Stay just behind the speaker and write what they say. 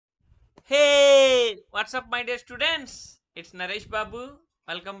Hey, what's up, my dear students? It's Naresh Babu.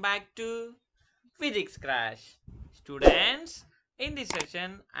 Welcome back to Physics Crash. Students, in this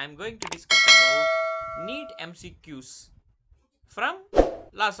session, I'm going to discuss about NEET MCQs from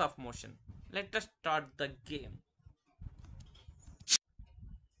laws of motion. Let us start the game.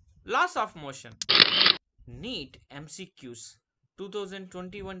 Laws of motion. NEET MCQs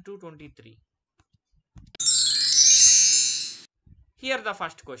 2021 to 23. Here the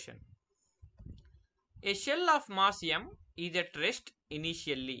first question. A shell of mass m is at rest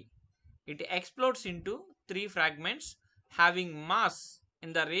initially. It explodes into three fragments having mass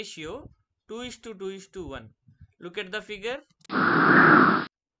in the ratio 2:2:1. Look at the figure.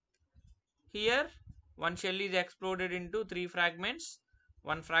 Here, one shell is exploded into three fragments.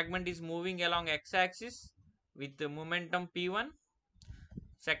 One fragment is moving along x-axis with the momentum p1.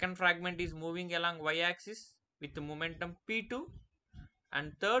 Second fragment is moving along y-axis with the momentum p2.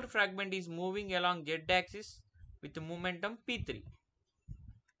 And third fragment is moving along z-axis with the momentum p3.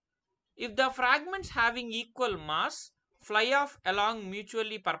 If the fragments having equal mass fly off along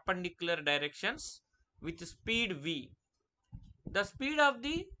mutually perpendicular directions with speed v, the speed of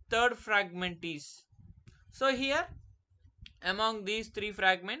the third fragment is. So here among these three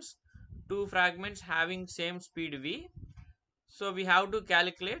fragments, two fragments having same speed v. So we have to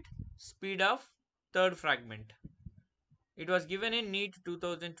calculate speed of third fragment. It was given in NEET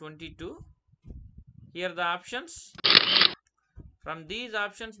 2022. Here the options. From these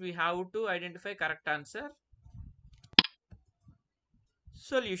options we have to identify correct answer.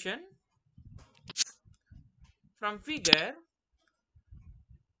 Solution. From figure,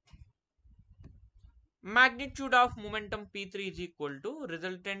 magnitude of momentum P3 is equal to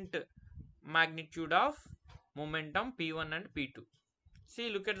resultant magnitude of momentum P1 and P2.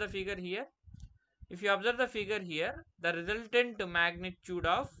 See, look at the figure here. If you observe the figure here, the resultant magnitude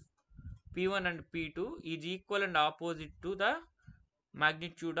of P1 and P2 is equal and opposite to the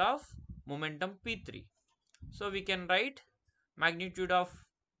magnitude of momentum P3. So we can write magnitude of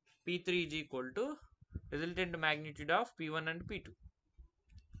P3 is equal to resultant magnitude of P1 and P2.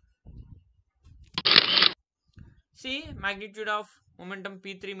 See, magnitude of momentum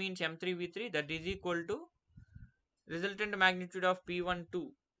P3 means m3v3, that is equal to resultant magnitude of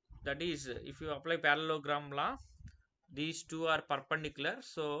P12. That is, if you apply parallelogram law, these two are perpendicular,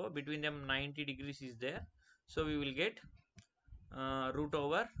 so between them 90 degrees is there. So we will get root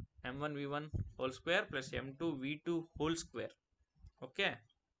over m1v1 whole square plus m2v2 whole square. Okay,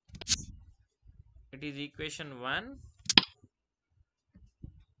 it is equation 1.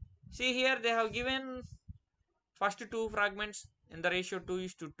 See, here they have given first two fragments in the ratio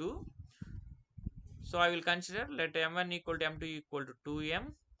 2:2. So I will consider, let m1 equal to m2 equal to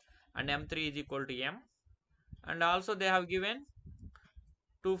 2m and m3 is equal to m. And also they have given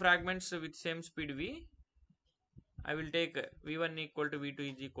two fragments with same speed v. I will take v1 equal to v2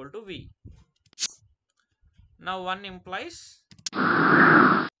 is equal to v. Now 1 implies,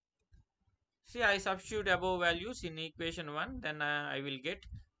 see, I substitute above values in equation 1, then I will get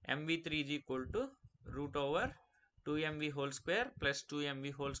mv3 is equal to root over 2mv whole square plus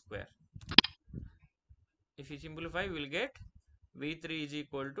 2mv whole square. If you simplify, we will get v3 is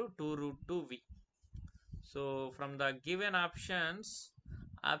equal to 2 root 2v. So from the given options,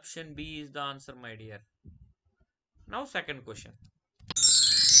 option B is the answer, my dear. Now second question.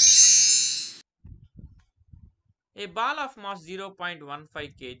 A ball of mass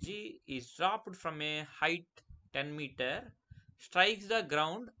 0.15 kg is dropped from a height 10 meter, strikes the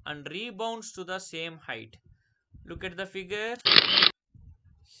ground and rebounds to the same height. Look at the figure.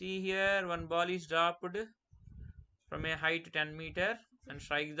 See here, one ball is dropped from a height 10 meter and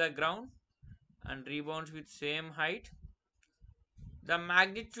strikes the ground and rebounds with same height. The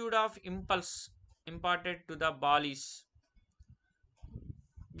magnitude of impulse imparted to the ball is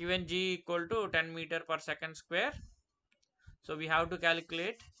given g equal to 10 meter per second square. So we have to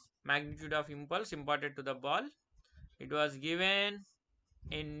calculate magnitude of impulse imparted to the ball. It was given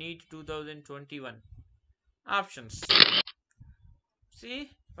in NEET 2021. Options.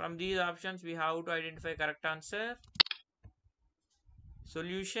 See, from these options we have to identify correct answer.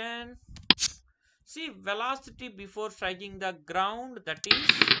 Solution. See, velocity before striking the ground, that is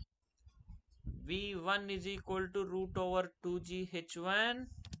v1 is equal to root over 2gh1.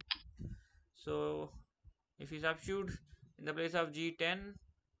 So if we substitute in the place of g10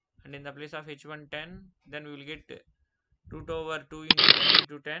 and in the place of h1 10, then we will get root over 2 into 10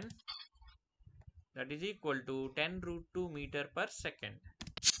 into 10, that is equal to 10 root 2 meter per second.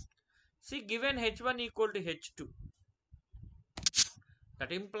 See, given h1 equal to h2,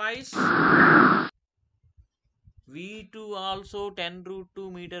 that implies V2 also 10 root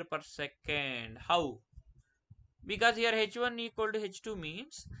 2 meter per second. How? Because here H1 equal to H2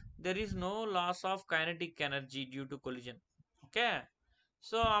 means there is no loss of kinetic energy due to collision. Okay.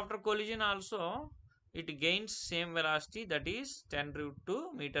 So after collision also it gains same velocity, that is 10 root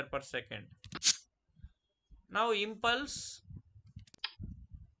 2 meter per second. Now impulse,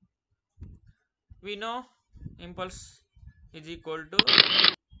 we know impulse is equal to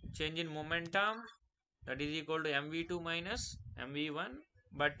change in momentum, that is equal to mv2 minus mv1,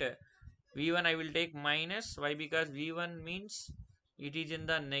 but v1 I will take minus. Why? Because v1 means it is in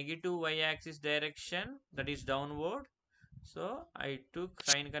the negative y-axis direction, that is downward. So I took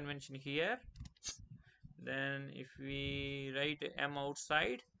sign convention here. Then if we write m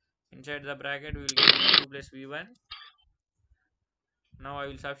outside, inside the bracket we will get v2 plus v1. Now I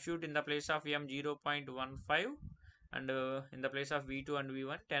will substitute in the place of m 0.15 and in the place of v2 and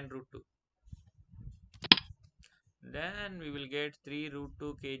v1 10 root 2. Then we will get 3 root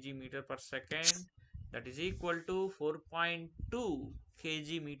 2 kg meter per second, that is equal to 4.2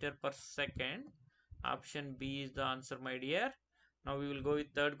 kg meter per second. Option B is the answer, my dear. Now we will go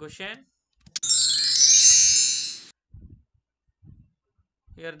with third question.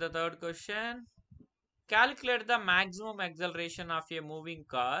 Here the third question. Calculate the maximum acceleration of a moving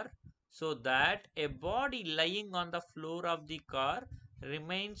car so that a body lying on the floor of the car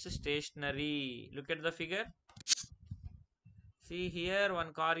remains stationary. Look at the figure. See here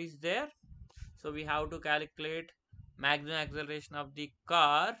one car is there. So we have to calculate maximum acceleration of the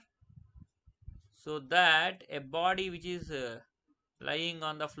car so that a body which is lying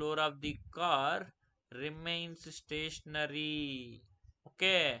on the floor of the car remains stationary.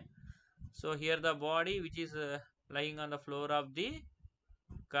 Okay. So here the body which is lying on the floor of the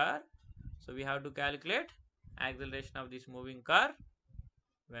car. So we have to calculate acceleration of this moving car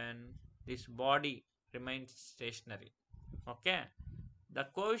when this body remains stationary. Okay. The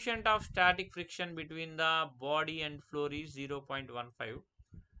coefficient of static friction between the body and floor is 0.15.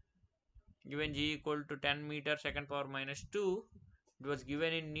 Given g equal to 10 meter second power minus 2. It was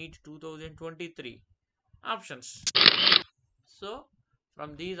given in NEET 2023. Options. So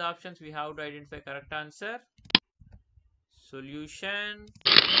from these options we have to identify correct answer. Solution.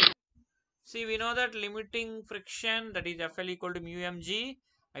 See, we know that limiting friction, that is FL equal to mu mg.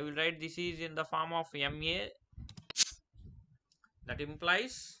 I will write this is in the form of MA. That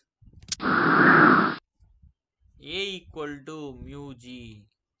implies A equal to mu g.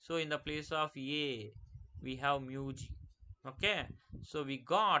 So in the place of A we have mu g. Okay. So we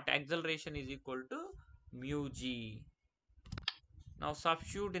got acceleration is equal to mu g. Now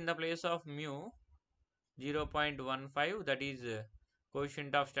substitute in the place of mu 0.15, that is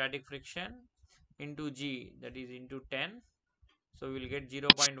coefficient of static friction, into g, that is into 10. So we will get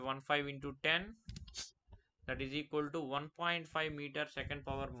 0.15 into 10, that is equal to 1.5 meter second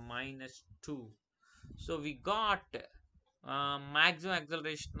power minus 2. So we got maximum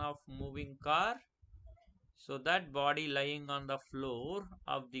acceleration of moving car so that body lying on the floor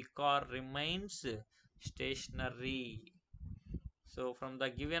of the car remains stationary. So from the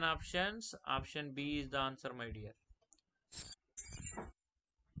given options, option B is the answer, my dear.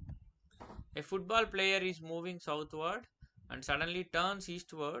 A football player is moving southward and suddenly turns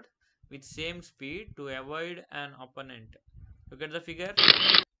eastward with same speed to avoid an opponent. Look at the figure.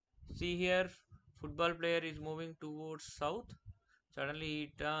 See here, football player is moving towards south. Suddenly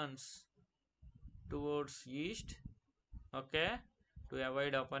he turns towards east. Okay, to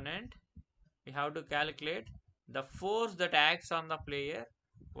avoid opponent. We have to calculate the force that acts on the player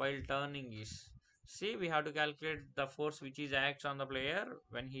while turning is. See, we have to calculate the force which is acts on the player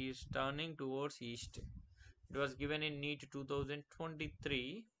when he is turning towards east. It was given in NEET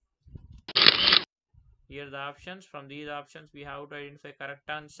 2023. Here the options. From these options we have to identify correct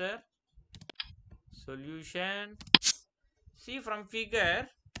answer. Solution. See, from figure,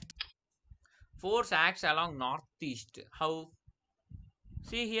 force acts along northeast. How?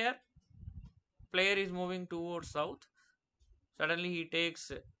 See here, player is moving towards south. Suddenly he takes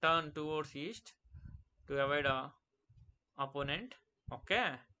turn towards east to avoid a opponent.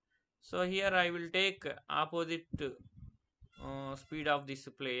 Okay. So here I will take opposite speed of this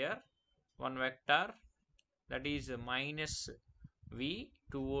player, one vector, that is minus v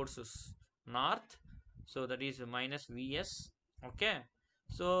towards north. So that is minus vs. Okay.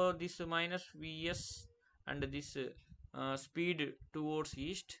 So this minus vs and this speed towards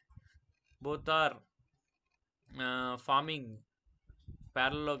east, both are forming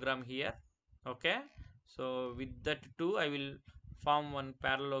parallelogram here. Okay. So with that two I will form one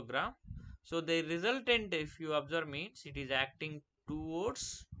parallelogram. So the resultant, if you observe, means it is acting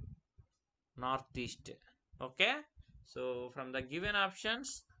towards northeast. Okay, so from the given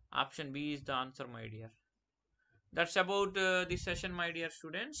options, option B is the answer, my dear. That's about this session, my dear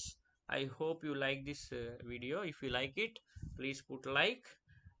students. I hope you like this video. If you like it, please put like.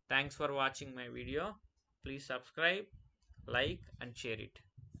 Thanks for watching my video. Please subscribe, like and share it.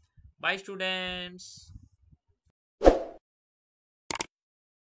 Bye students.